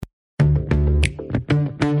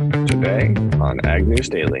today on Ag News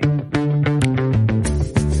Daily.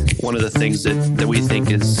 One of the things that we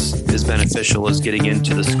think is beneficial is getting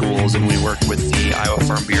into the schools, and we work with the Iowa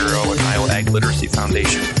Farm Bureau and Iowa Ag Literacy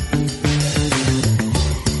Foundation.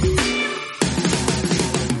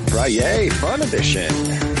 Friday Fun Edition.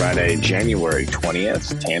 Friday, January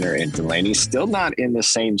 20th. Tanner and Delaney still not in the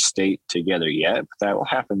same state together yet, but that will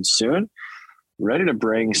happen soon. Ready to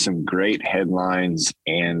bring some great headlines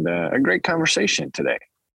and a great conversation today.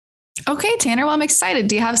 Okay, Tanner. Well, I'm excited.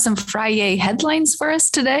 Do you have some Friday headlines for us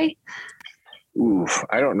today? Oof,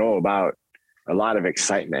 I don't know about a lot of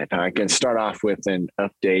excitement. I can start off with an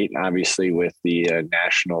update, obviously, with the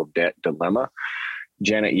national debt dilemma.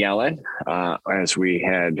 Janet Yellen, as we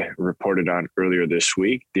had reported on earlier this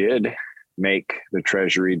week, did make the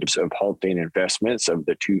Treasury of halting investments of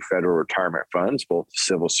the two federal retirement funds, both the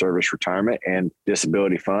Civil Service Retirement and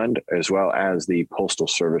Disability Fund, as well as the Postal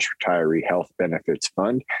Service Retiree Health Benefits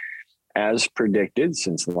Fund, as predicted,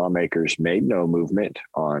 since the lawmakers made no movement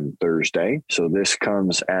on Thursday. So this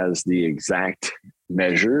comes as the exact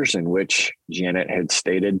measures in which Janet had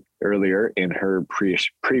stated earlier in her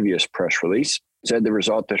previous press release. Said the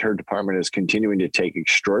result that her department is continuing to take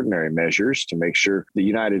extraordinary measures to make sure the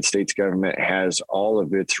United States government has all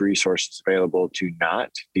of its resources available to not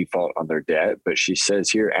default on their debt. But she says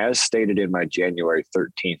here, as stated in my January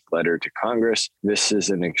 13th letter to Congress, this is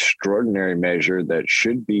an extraordinary measure that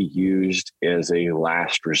should be used as a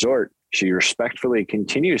last resort. She respectfully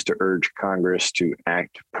continues to urge Congress to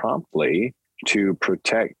act promptly to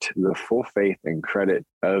protect the full faith and credit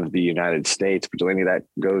of the United States. But Delaney, that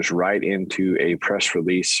goes right into a press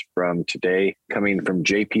release from today coming from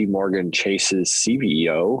JP Morgan Chase's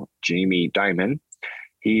CBO, Jamie Dimon.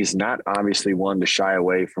 He's not obviously one to shy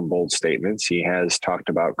away from bold statements. He has talked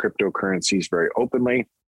about cryptocurrencies very openly.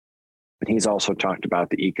 And he's also talked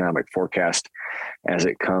about the economic forecast as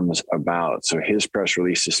it comes about. So his press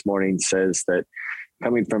release this morning says that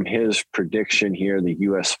coming from his prediction here, the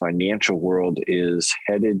U.S. financial world is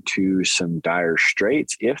headed to some dire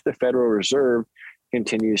straits if the Federal Reserve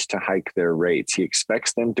continues to hike their rates. He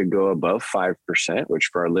expects them to go above 5%, which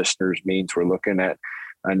for our listeners means we're looking at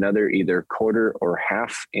another either quarter or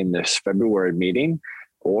half in this February meeting,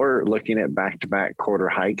 or looking at back-to-back quarter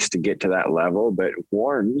hikes to get to that level, but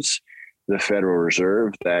warns the Federal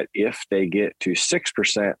Reserve that if they get to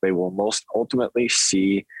 6%, they will most ultimately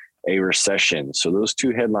see a recession. So those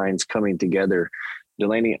two headlines coming together,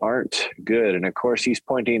 Delaney, aren't good. And of course, he's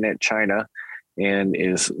pointing at China and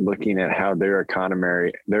is looking at how their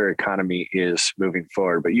economy is moving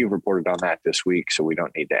forward. But you've reported on that this week, so we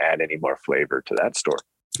don't need to add any more flavor to that story.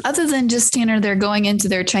 Other than just, Tanner, they're going into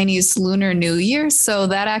their Chinese Lunar New Year. So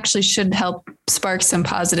that actually should help spark some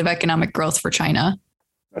positive economic growth for China.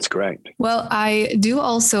 That's correct. Well, I do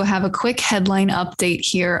also have a quick headline update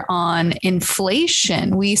here on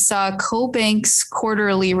inflation. We saw CoBank's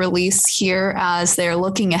quarterly release here as they're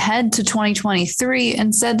looking ahead to 2023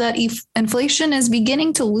 and said that inflation is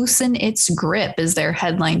beginning to loosen its grip, is their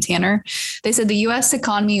headline, Tanner. They said the U.S.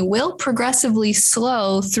 economy will progressively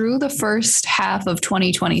slow through the first half of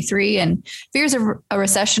 2023, and fears of a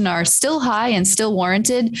recession are still high and still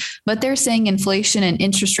warranted, but they're saying inflation and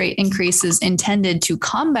interest rate increases intended to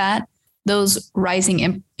combat those rising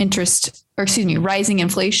inflation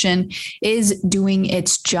is doing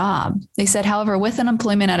its job. They said, however, with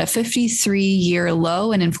unemployment at a 53-year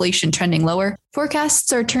low and inflation trending lower,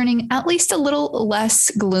 forecasts are turning at least a little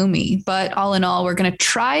less gloomy. But all in all, we're going to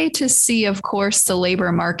try to see, of course, the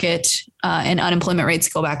labor market and unemployment rates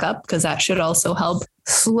go back up, because that should also help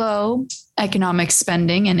slow economic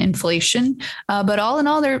spending and inflation. But all in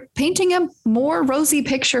all, they're painting a more rosy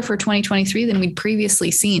picture for 2023 than we'd previously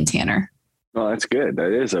seen, Tanner. Well, that's good.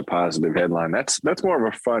 That is a positive headline. That's more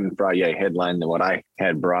of a fun Friday headline than what I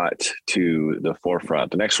had brought to the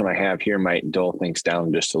forefront. The next one I have here might dull things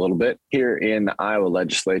down just a little bit. Here in the Iowa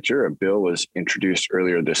legislature, a bill was introduced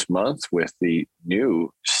earlier this month with the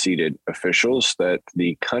new seated officials that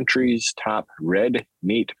the country's top red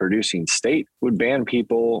meat producing state would ban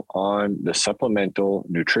people on the Supplemental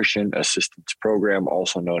Nutrition Assistance Program,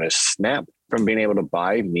 also known as SNAP, from being able to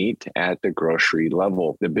buy meat at the grocery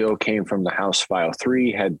level. The bill came from the House File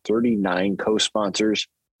 3, had 39 co-sponsors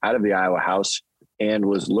out of the Iowa House, and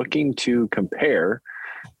was looking to compare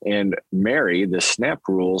and marry the SNAP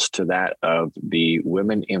rules to that of the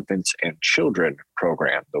Women, Infants, and Children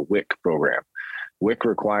program, the WIC program. WIC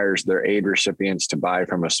requires their aid recipients to buy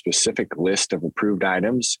from a specific list of approved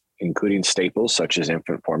items, including staples such as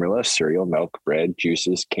infant formula, cereal, milk, bread,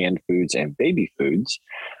 juices, canned foods, and baby foods.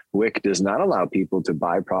 WIC does not allow people to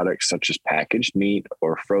buy products such as packaged meat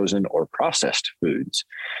or frozen or processed foods.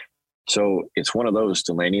 So it's one of those,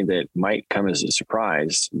 Delaney, that might come as a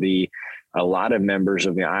surprise. A lot of members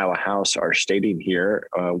of the Iowa House are stating here,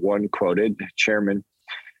 one quoted Chairman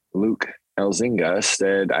Luke Elzinga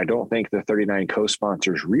said, "I don't think the 39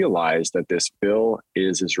 co-sponsors realize that this bill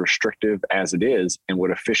is as restrictive as it is and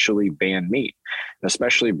would officially ban meat,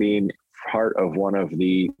 especially being part of one of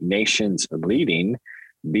the nation's leading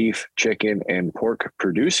beef, chicken, and pork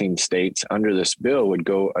producing states. Under this bill would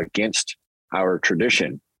go against our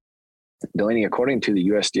tradition." Delaney, according to the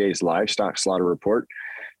USDA's livestock slaughter report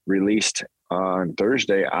released on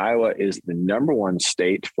Thursday, Iowa is the number one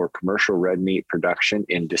state for commercial red meat production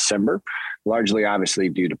in December, largely obviously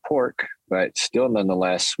due to pork, but still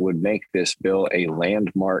nonetheless would make this bill a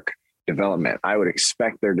landmark development. I would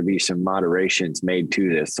expect there to be some moderations made to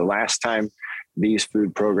this. The last time these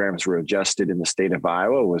food programs were adjusted in the state of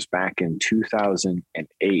Iowa was back in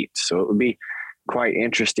 2008. So it would be quite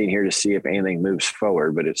interesting here to see if anything moves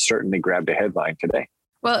forward, but it certainly grabbed a headline today.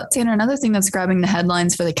 Well, Tanner, another thing that's grabbing the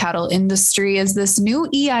headlines for the cattle industry is this new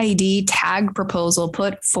EID tag proposal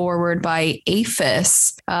put forward by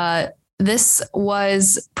APHIS. This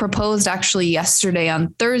was proposed actually yesterday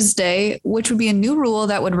on Thursday, which would be a new rule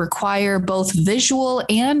that would require both visual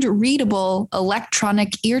and readable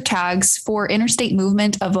electronic ear tags for interstate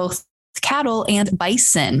movement of both cattle and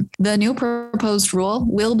bison. The new proposed rule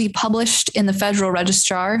will be published in the Federal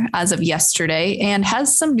Register as of yesterday and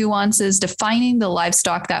has some nuances defining the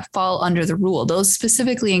livestock that fall under the rule. Those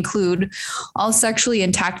specifically include all sexually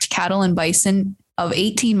intact cattle and bison of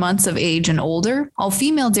 18 months of age and older, all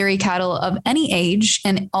female dairy cattle of any age,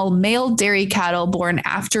 and all male dairy cattle born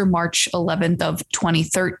after March 11th of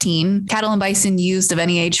 2013, cattle and bison used of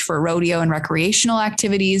any age for rodeo and recreational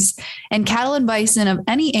activities, and cattle and bison of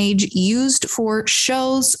any age used for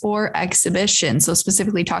shows or exhibitions. So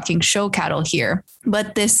specifically talking show cattle here.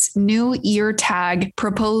 But this new ear tag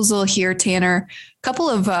proposal here, Tanner, a couple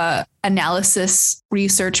of analysis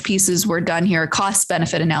research pieces were done here, cost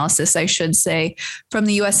benefit analysis, I should say, from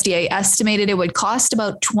the USDA estimated it would cost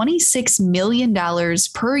about $26 million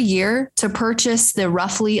per year to purchase the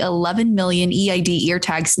roughly 11 million EID ear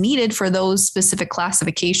tags needed for those specific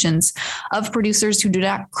classifications of producers who do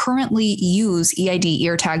not currently use EID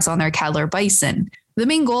ear tags on their cattle or bison. The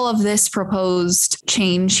main goal of this proposed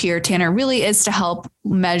change here, Tanner, really is to help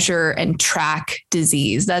measure and track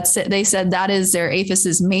disease. That's it. They said that is their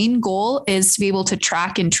APHIS's main goal, is to be able to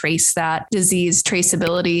track and trace that disease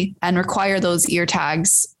traceability and require those ear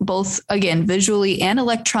tags, both, again, visually and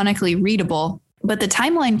electronically readable. But the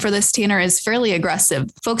timeline for this, Tanner, is fairly aggressive.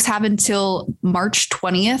 Folks have until March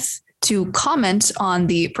 20th to comment on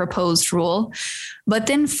the proposed rule. But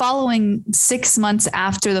then following 6 months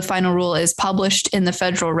after the final rule is published in the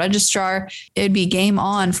Federal Register, it'd be game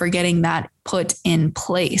on for getting that put in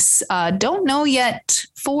place. Don't know yet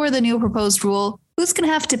for the new proposed rule, who's going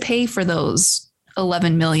to have to pay for those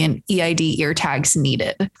 11 million EID ear tags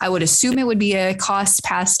needed. I would assume it would be a cost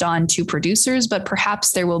passed on to producers, but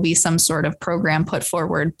perhaps there will be some sort of program put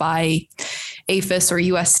forward by APHIS or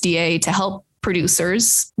USDA to help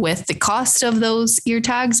producers with the cost of those ear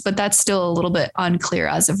tags, but that's still a little bit unclear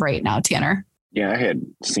as of right now, Tanner. Yeah, I had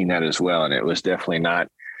seen that as well, and it was definitely not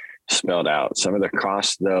spelled out. Some of the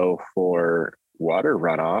costs, though, for water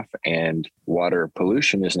runoff and water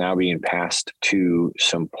pollution is now being passed to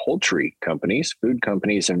some poultry companies. Food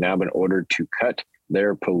companies have now been ordered to cut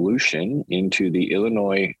their pollution into the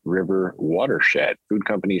Illinois River watershed. Food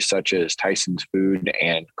companies such as Tyson's Food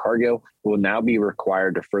and Cargill will now be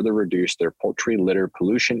required to further reduce their poultry litter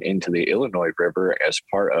pollution into the Illinois River as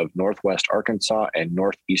part of Northwest Arkansas and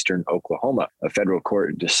Northeastern Oklahoma. A federal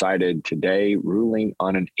court decided today, ruling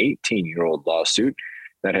on an 18-year-old lawsuit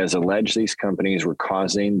that has alleged these companies were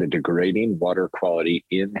causing the degrading water quality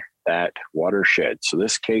in that watershed. So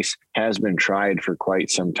this case has been tried for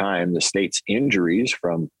quite some time. The state's injuries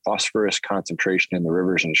from phosphorus concentration in the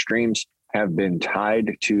rivers and streams have been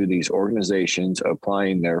tied to these organizations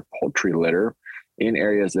applying their poultry litter in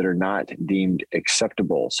areas that are not deemed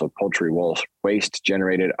acceptable. So poultry waste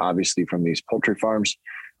generated obviously from these poultry farms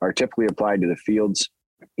are typically applied to the fields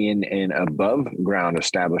in an above ground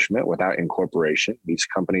establishment without incorporation. These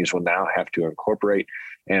companies will now have to incorporate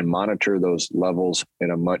and monitor those levels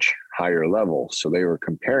at a much higher level. So they were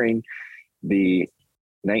comparing the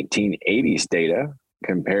 1980s data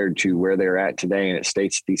compared to where they're at today, and it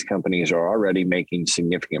states these companies are already making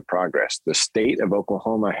significant progress. The state of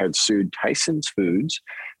Oklahoma had sued Tyson's Foods,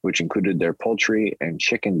 which included their poultry and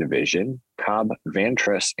chicken division, Cobb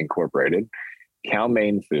Vantress Incorporated,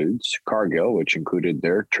 Cal-Maine Foods, Cargill, which included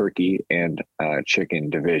their turkey and chicken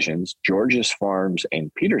divisions, George's Farms,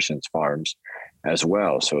 and Peterson's Farms as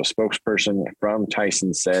well. So a spokesperson from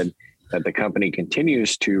Tyson said that the company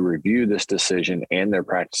continues to review this decision and their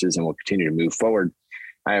practices and will continue to move forward.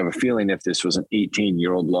 I have a feeling if this was an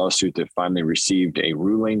 18-year-old lawsuit that finally received a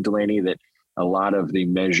ruling, Delaney, that a lot of the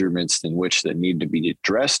measurements in which that need to be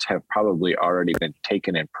addressed have probably already been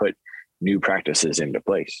taken and put new practices into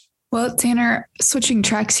place. Well, Tanner, switching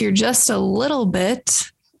tracks here just a little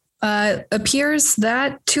bit, appears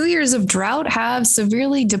that 2 years of drought have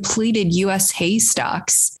severely depleted U.S. hay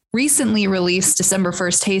stocks. Recently released December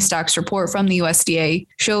 1st hay stocks report from the USDA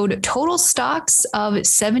showed total stocks of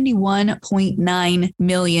 71.9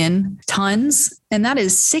 million tons. And that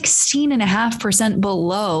is 16.5%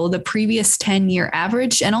 below the previous 10-year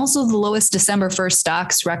average, and also the lowest December 1st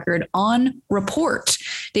stocks record on report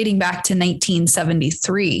dating back to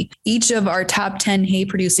 1973. Each of our top 10 hay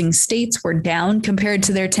producing states were down compared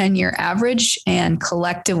to their 10-year average and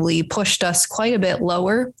collectively pushed us quite a bit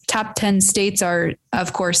lower. Top 10 states are,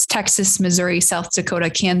 of course, Texas, Missouri, South Dakota,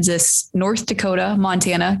 Kansas, North Dakota,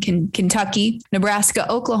 Montana, Kentucky,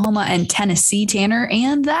 Nebraska, Oklahoma, and Tennessee, Tanner.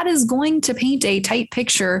 And that is going to paint a tight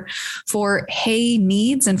picture for hay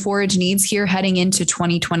needs and forage needs here heading into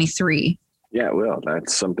 2023. Yeah, well,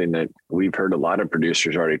 that's something that we've heard a lot of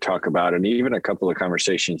producers already talk about, and even a couple of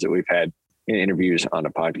conversations that we've had in interviews on the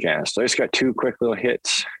podcast. So I just got two quick little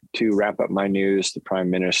hits to wrap up my news. The Prime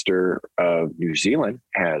Minister of New Zealand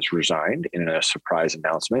has resigned in a surprise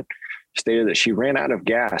announcement, stated that she ran out of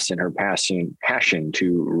gas in her passion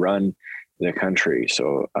to run the country.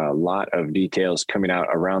 So a lot of details coming out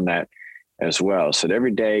around that as well. So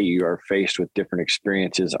every day you are faced with different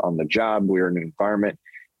experiences on the job. We're in an environment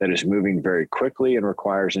that is moving very quickly and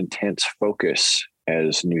requires intense focus,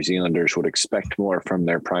 as New Zealanders would expect more from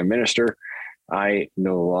their Prime Minister. I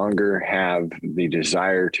no longer have the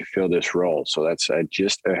desire to fill this role. So that's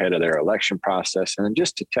just ahead of their election process. And then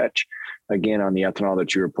just to touch again on the ethanol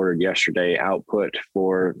that you reported yesterday, output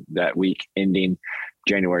for that week ending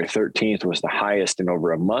January 13th was the highest in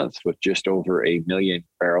over a month, with just over 1 million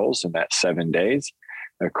barrels in that 7 days.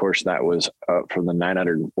 Of course, that was up from the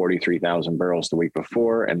 943,000 barrels the week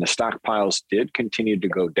before. And the stockpiles did continue to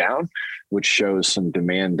go down, which shows some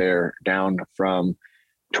demand there, down from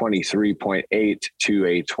 23.8 to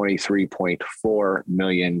a 23.4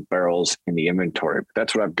 million barrels in the inventory. But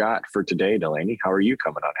that's what I've got for today, Delaney. How are you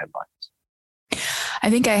coming on headlines? I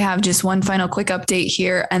think I have just one final quick update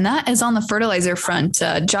here, and that is on the fertilizer front.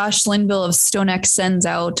 Josh Linville of StoneX sends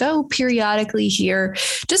out, periodically here,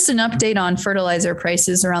 just an update on fertilizer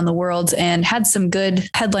prices around the world, and had some good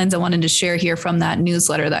headlines I wanted to share here from that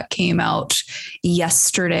newsletter that came out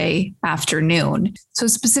yesterday afternoon. So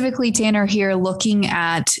specifically, Tanner, here looking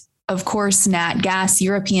at, of course,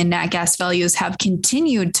 European nat gas values have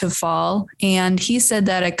continued to fall. And he said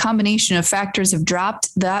that a combination of factors have dropped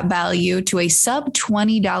that value to a sub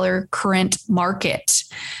 $20 current market.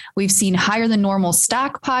 We've seen higher than normal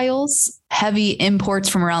stockpiles, heavy imports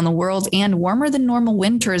from around the world, and warmer than normal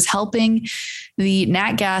winters helping the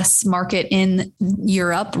nat gas market in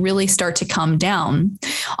Europe really start to come down.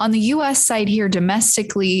 On the U.S. side here,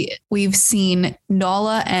 domestically, we've seen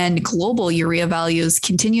NOLA and global urea values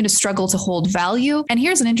continue to struggle to hold value. And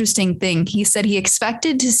here's an interesting thing. He said he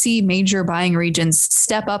expected to see major buying regions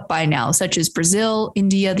step up by now, such as Brazil,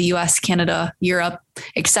 India, the U.S., Canada, Europe,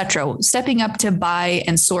 etc., stepping up to buy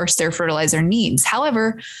and source their fertilizer needs.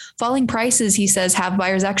 However, falling prices, he says, have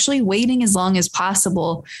buyers actually waiting as long as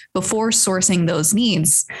possible before sourcing those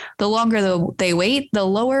needs. The longer they wait, the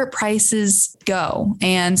lower prices go.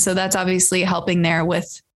 And so that's obviously helping there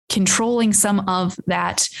with controlling some of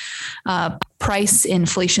that price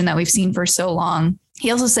inflation that we've seen for so long. He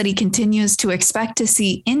also said he continues to expect to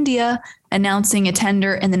see India announcing a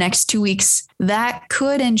tender in the next 2 weeks that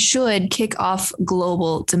could and should kick off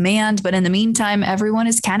global demand. But in the meantime, everyone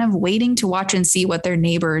is kind of waiting to watch and see what their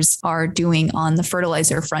neighbors are doing on the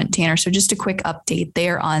fertilizer front, Tanner. So just a quick update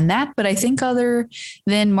there on that. But I think other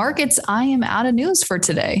than markets, I am out of news for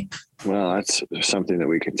today. Well, that's something that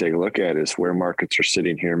we can take a look at, is where markets are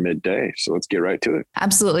sitting here midday. So let's get right to it.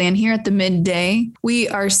 Absolutely. And here at the midday, we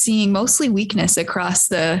are seeing mostly weakness across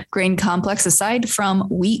the grain complex, aside from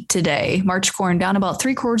wheat today. March corn down about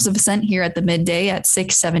 0.75% here at the midday at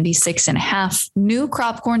 676.5. New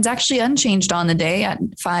crop corn's actually unchanged on the day at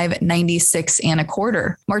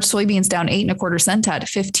 596.25. March soybeans down 8.25 cents at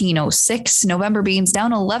 15.06. November beans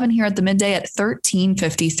down 11 here at the midday at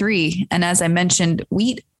 13.53. And as I mentioned,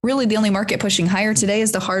 wheat, really the only market pushing higher today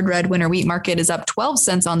is the hard red winter wheat market, is up 12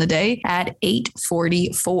 cents on the day at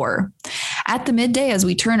 8.44. At the midday, as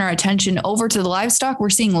we turn our attention over to the livestock, we're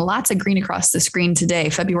seeing lots of green across the screen today.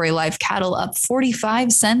 February live cattle up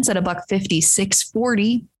 45 cents at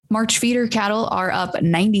 $156.40. March feeder cattle are up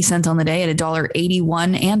 90 cents on the day at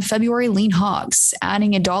 $1.81, and February lean hogs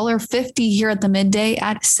adding $1.50 here at the midday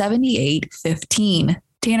at 78.15.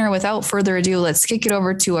 Tanner, without further ado, let's kick it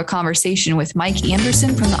over to a conversation with Mike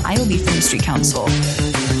Anderson from the Iowa Beef Industry Council.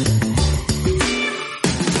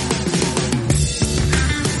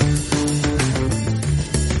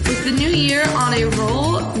 With the new year on a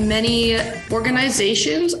roll, many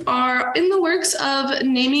organizations are in the works of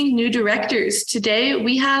naming new directors. Today,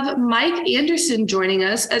 we have Mike Anderson joining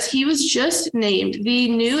us as he was just named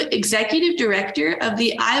the new executive director of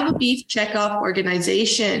the Iowa Beef Checkoff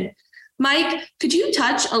organization. Mike, could you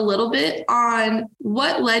touch a little bit on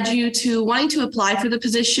what led you to wanting to apply for the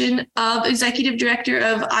position of executive director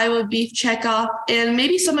of Iowa Beef Checkoff and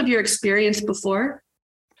maybe some of your experience before?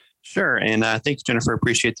 Sure. And thanks, Jennifer.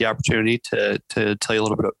 Appreciate the opportunity to tell you a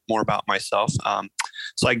little bit more about myself.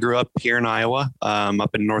 So I grew up here in Iowa,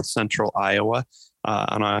 up in north central Iowa,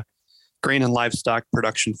 on a grain and livestock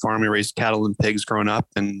production farm. We raised cattle and pigs growing up,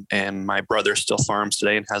 and my brother still farms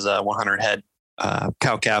today and has a 100 head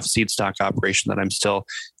cow-calf seed stock operation that I'm still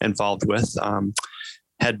involved with.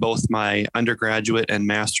 Had both my undergraduate and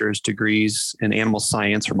master's degrees in animal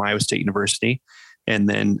science from Iowa State University. And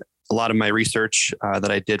then a lot of my research that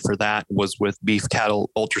I did for that was with beef cattle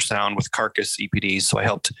ultrasound with carcass EPDs. So I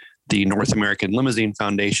helped the North American Limousine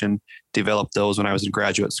Foundation develop those when I was in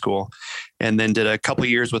graduate school, and then did a couple of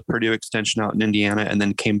years with Purdue Extension out in Indiana, and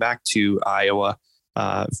then came back to Iowa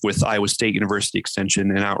with Iowa State University Extension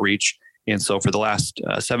and Outreach. And so for the last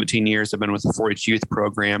 17 years, I've been with the 4-H Youth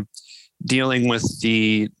Program, dealing with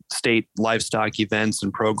the state livestock events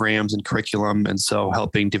and programs and curriculum. And so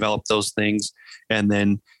helping develop those things. And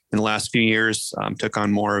then in the last few years, took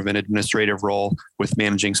on more of an administrative role with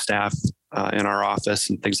managing staff in our office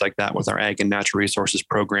and things like that with our Ag and Natural Resources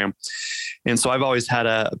program. And so I've always had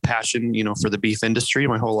a passion, for the beef industry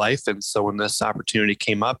my whole life. And so when this opportunity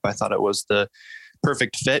came up, I thought it was the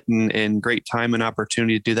perfect fit and great time and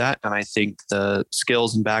opportunity to do that. And I think the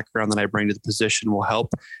skills and background that I bring to the position will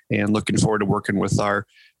help, and looking forward to working with our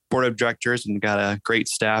board of directors, and got a great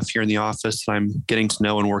staff here in the office that I'm getting to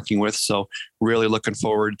know and working with. So really looking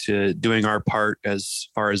forward to doing our part as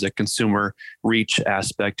far as a consumer reach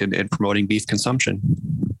aspect and promoting beef consumption.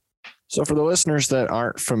 So for the listeners that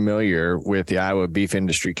aren't familiar with the Iowa Beef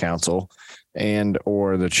Industry Council and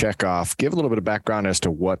or the Checkoff, give a little bit of background as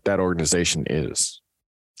to what that organization is.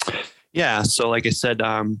 Yeah. So like I said,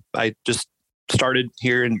 I just started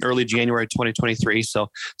here in early January 2023. So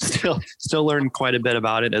still learning quite a bit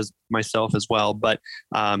about it as myself as well. But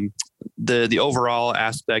the overall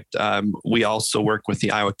aspect, we also work with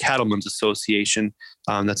the Iowa Cattlemen's Association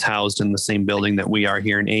that's housed in the same building that we are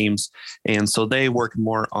here in Ames. And so they work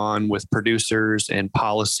more on with producers and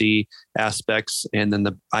policy aspects. And then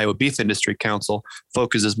the Iowa Beef Industry Council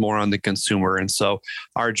focuses more on the consumer. And so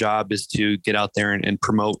our job is to get out there and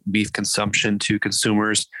promote beef consumption to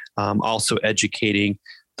consumers, also educating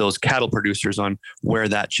those cattle producers on where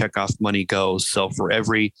that checkoff money goes. So for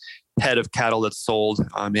every head of cattle that's sold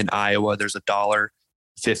in Iowa, there's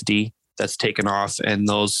 $1.50 that's taken off, and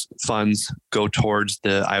those funds go towards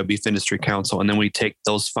the Iowa Beef Industry Council. And then we take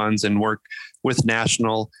those funds and work with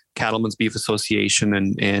National Cattlemen's Beef Association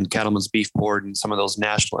and Cattlemen's Beef Board and some of those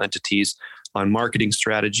national entities on marketing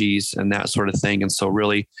strategies and that sort of thing. And so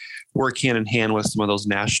really work hand in hand with some of those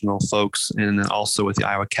national folks, and then also with the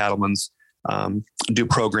Iowa Cattlemen's do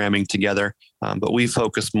programming together. But we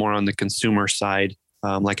focus more on the consumer side.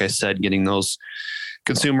 Like I said, getting those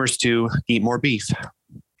consumers to eat more beef.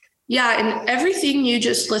 Yeah, and everything you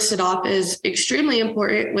just listed off is extremely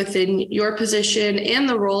important within your position and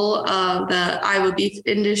the role of the Iowa beef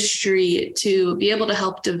industry to be able to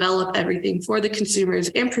help develop everything for the consumers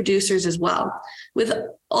and producers as well. With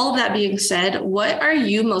all of that being said, what are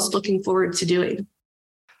you most looking forward to doing?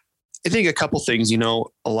 I think a couple things, a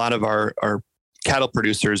lot of our cattle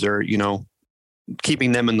producers are,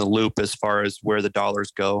 keeping them in the loop as far as where the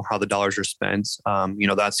dollars go, how the dollars are spent.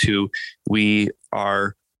 That's who we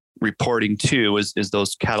are reporting to is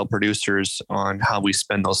those cattle producers on how we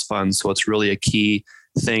spend those funds. So it's really a key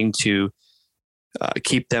thing to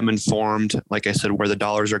keep them informed. Like I said, where the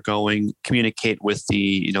dollars are going, communicate with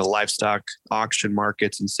the, livestock auction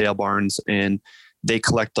markets and sale barns, and they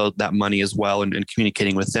collect that money as well, and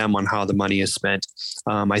communicating with them on how the money is spent.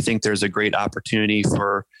 I think there's a great opportunity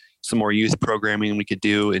for some more youth programming we could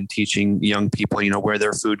do in teaching young people, where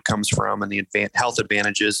their food comes from and the health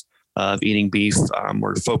advantages of eating beef.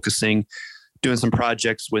 We're doing some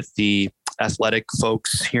projects with the athletic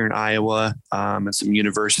folks here in Iowa and some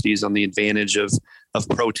universities on the advantage of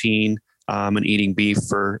protein and eating beef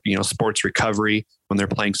for, sports recovery when they're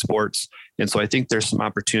playing sports. And so I think there's some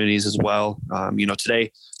opportunities as well.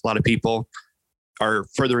 Today, a lot of people are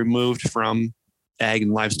further removed from ag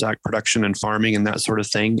and livestock production and farming and that sort of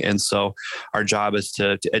thing. And so our job is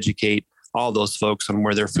to educate all those folks on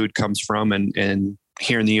where their food comes from. And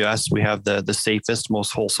here in the U.S., we have the safest,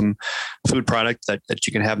 most wholesome food product that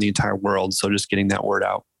you can have in the entire world. So just getting that word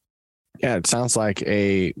out. Yeah, it sounds like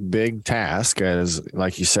a big task as,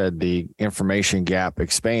 like you said, the information gap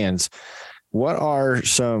expands. What are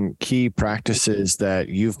some key practices that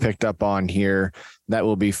you've picked up on here that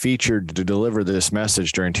will be featured to deliver this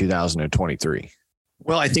message during 2023?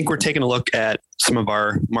 Well, I think we're taking a look at some of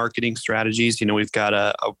our marketing strategies. We've got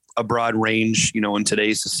a broad range, in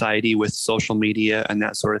today's society with social media and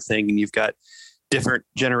that sort of thing. And you've got different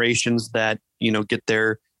generations that, get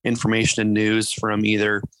their information and news from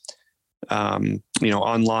either,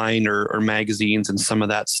 online or magazines and some of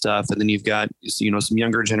that stuff. And then you've got, some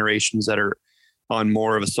younger generations that are on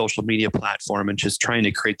more of a social media platform and just trying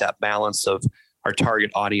to create that balance of our target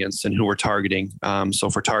audience and who we're targeting. So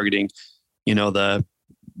if we're targeting,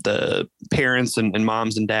 the parents and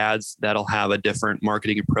moms and dads, that'll have a different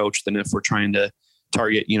marketing approach than if we're trying to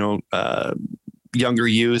target, younger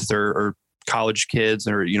youth or college kids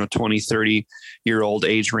or, 20, 30-year-old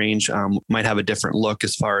age range, might have a different look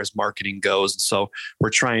as far as marketing goes. So we're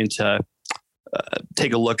trying to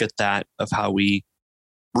take a look at that, of how we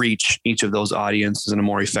reach each of those audiences in a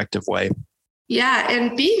more effective way. Yeah.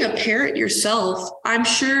 And being a parent yourself, I'm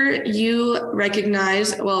sure you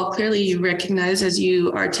recognize, clearly you recognize as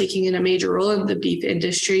you are taking in a major role in the beef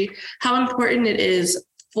industry, how important it is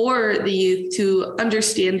for the youth to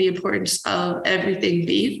understand the importance of everything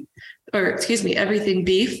beef.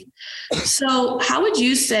 So how would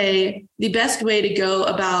you say the best way to go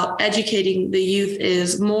about educating the youth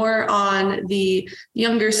is more on the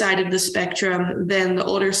younger side of the spectrum than the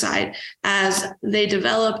older side? As they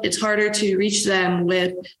develop, it's harder to reach them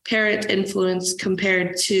with parent influence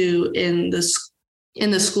compared to in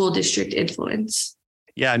the school district influence.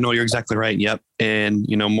 Yeah, no, you're exactly right. Yep. And,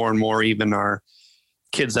 more and more, even our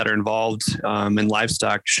kids that are involved in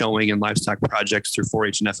livestock showing and livestock projects through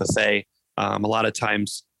 4-H and FFA, a lot of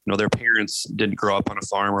times, their parents didn't grow up on a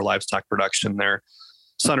farm or livestock production. Their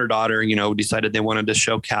son or daughter, decided they wanted to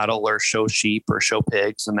show cattle or show sheep or show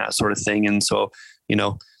pigs and that sort of thing. And so,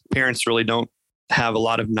 parents really don't have a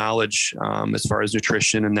lot of knowledge as far as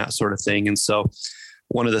nutrition and that sort of thing. And so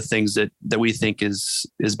one of the things that we think is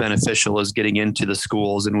beneficial is getting into the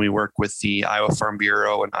schools. And we work with the Iowa Farm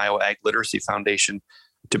Bureau and Iowa Ag Literacy Foundation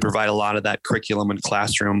to provide a lot of that curriculum and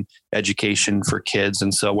classroom education for kids.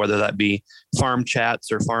 And so whether that be farm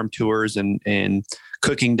chats or farm tours and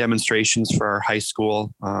cooking demonstrations for our high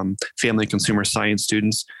school family and consumer science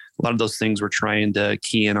students, a lot of those things we're trying to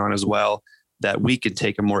key in on as well, that we could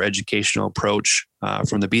take a more educational approach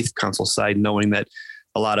from the Beef Council side, knowing that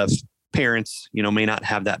a lot of parents, may not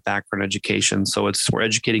have that background education. So we're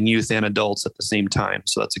educating youth and adults at the same time.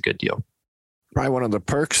 So that's a good deal. Probably one of the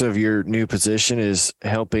perks of your new position is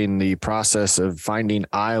helping the process of finding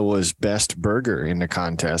Iowa's best burger in the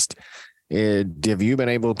contest. Have you been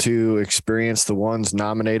able to experience the ones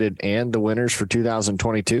nominated and the winners for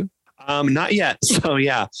 2022? Not yet. So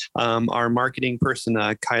yeah, our marketing person,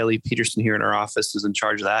 Kylie Peterson here in our office is in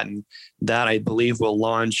charge of that. And that I believe will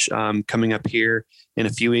launch coming up here in a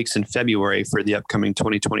few weeks in February for the upcoming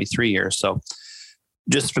 2023 year. So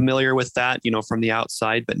just familiar with that, from the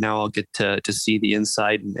outside, but now I'll get to see the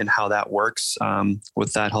inside and how that works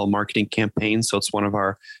with that whole marketing campaign. So it's one of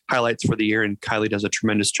our highlights for the year. And Kylie does a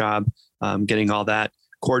tremendous job getting all that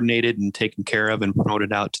coordinated and taken care of and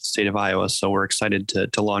promoted out to the state of Iowa. So we're excited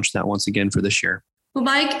to launch that once again for this year. Well,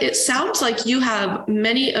 Mike, it sounds like you have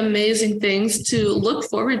many amazing things to look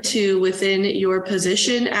forward to within your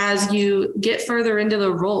position as you get further into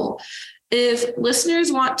the role. If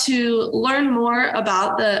listeners want to learn more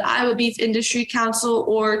about the Iowa Beef Industry Council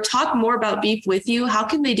or talk more about beef with you, how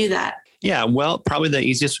can they do that? Yeah, well, probably the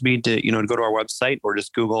easiest would be to, to go to our website or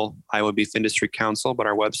just Google Iowa Beef Industry Council. But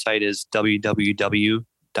our website is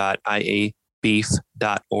www.iabeef.org.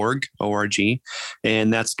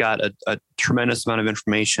 And that's got a tremendous amount of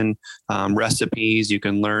information, recipes. You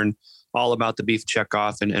can learn all about the beef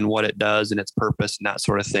checkoff and what it does and its purpose and that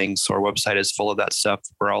sort of thing. So our website is full of that stuff.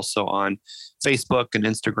 We're also on Facebook and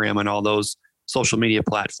Instagram and all those social media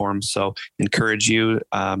platforms. So encourage you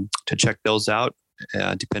to check those out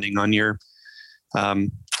depending on your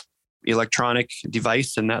electronic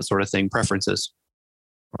device and that sort of thing, preferences.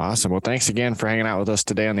 Awesome. Well, thanks again for hanging out with us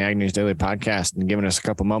today on the Ag News Daily Podcast and giving us a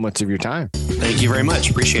couple moments of your time. Thank you very much.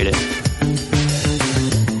 Appreciate it.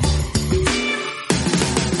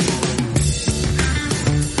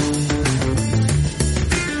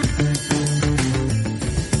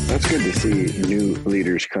 good to see new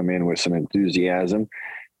leaders come in with some enthusiasm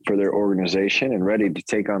for their organization and ready to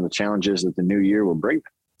take on the challenges that the new year will bring.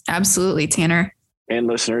 Absolutely, Tanner. And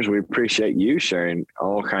listeners, we appreciate you sharing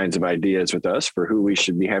all kinds of ideas with us for who we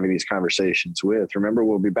should be having these conversations with. Remember,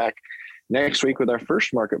 we'll be back next week with our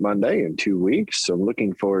first Market Monday in 2 weeks. So I'm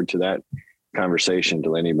looking forward to that conversation,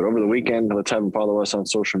 Delaney. But over the weekend, let's have them follow us on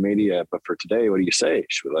social media. But for today, what do you say?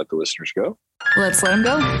 Should we let the listeners go? Let's let them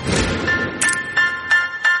go.